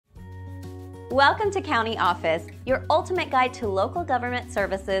Welcome to County Office, your ultimate guide to local government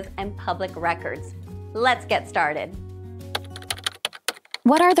services and public records. Let's get started.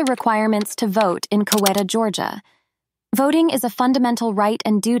 What are the requirements to vote in Coweta, Georgia? Voting is a fundamental right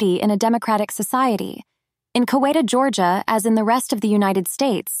and duty in a democratic society. In Coweta, Georgia, as in the rest of the United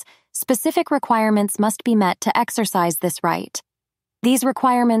States, specific requirements must be met to exercise this right. These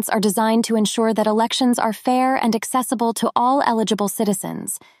requirements are designed to ensure that elections are fair and accessible to all eligible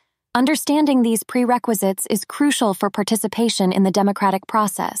citizens. Understanding these prerequisites is crucial for participation in the democratic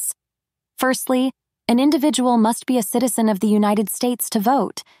process. Firstly, an individual must be a citizen of the United States to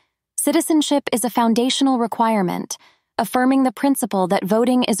vote. Citizenship is a foundational requirement, affirming the principle that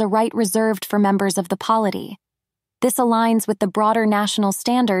voting is a right reserved for members of the polity. This aligns with the broader national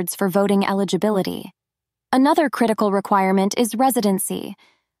standards for voting eligibility. Another critical requirement is residency.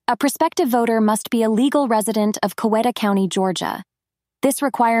 A prospective voter must be a legal resident of Coweta County, Georgia. This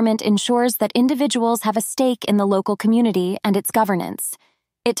requirement ensures that individuals have a stake in the local community and its governance.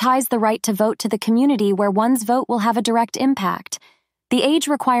 It ties the right to vote to the community where one's vote will have a direct impact. The age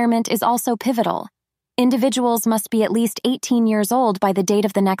requirement is also pivotal. Individuals must be at least 18 years old by the date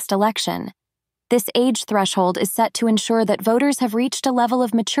of the next election. This age threshold is set to ensure that voters have reached a level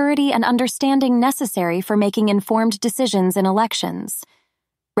of maturity and understanding necessary for making informed decisions in elections.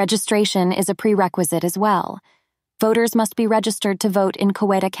 Registration is a prerequisite as well. Voters must be registered to vote in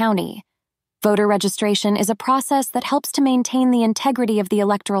Coweta County. Voter registration is a process that helps to maintain the integrity of the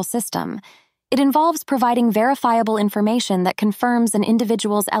electoral system. It involves providing verifiable information that confirms an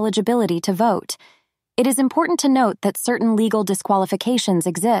individual's eligibility to vote. It is important to note that certain legal disqualifications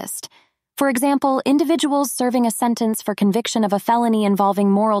exist. For example, individuals serving a sentence for conviction of a felony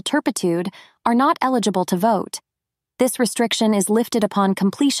involving moral turpitude are not eligible to vote. This restriction is lifted upon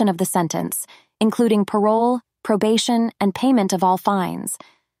completion of the sentence, including parole, probation, and payment of all fines.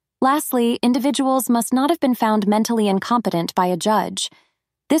 Lastly, individuals must not have been found mentally incompetent by a judge.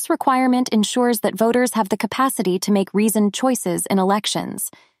 This requirement ensures that voters have the capacity to make reasoned choices in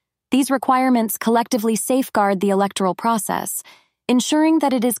elections. These requirements collectively safeguard the electoral process, ensuring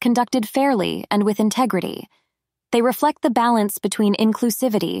that it is conducted fairly and with integrity. They reflect the balance between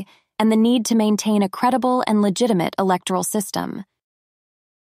inclusivity and the need to maintain a credible and legitimate electoral system.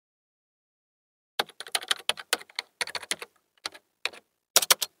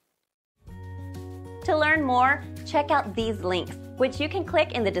 To learn more, check out these links, which you can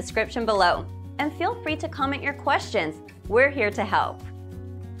click in the description below. And feel free to comment your questions. We're here to help.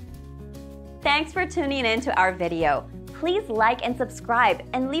 Thanks for tuning in to our video. Please like and subscribe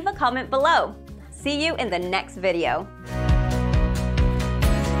and leave a comment below. See you in the next video.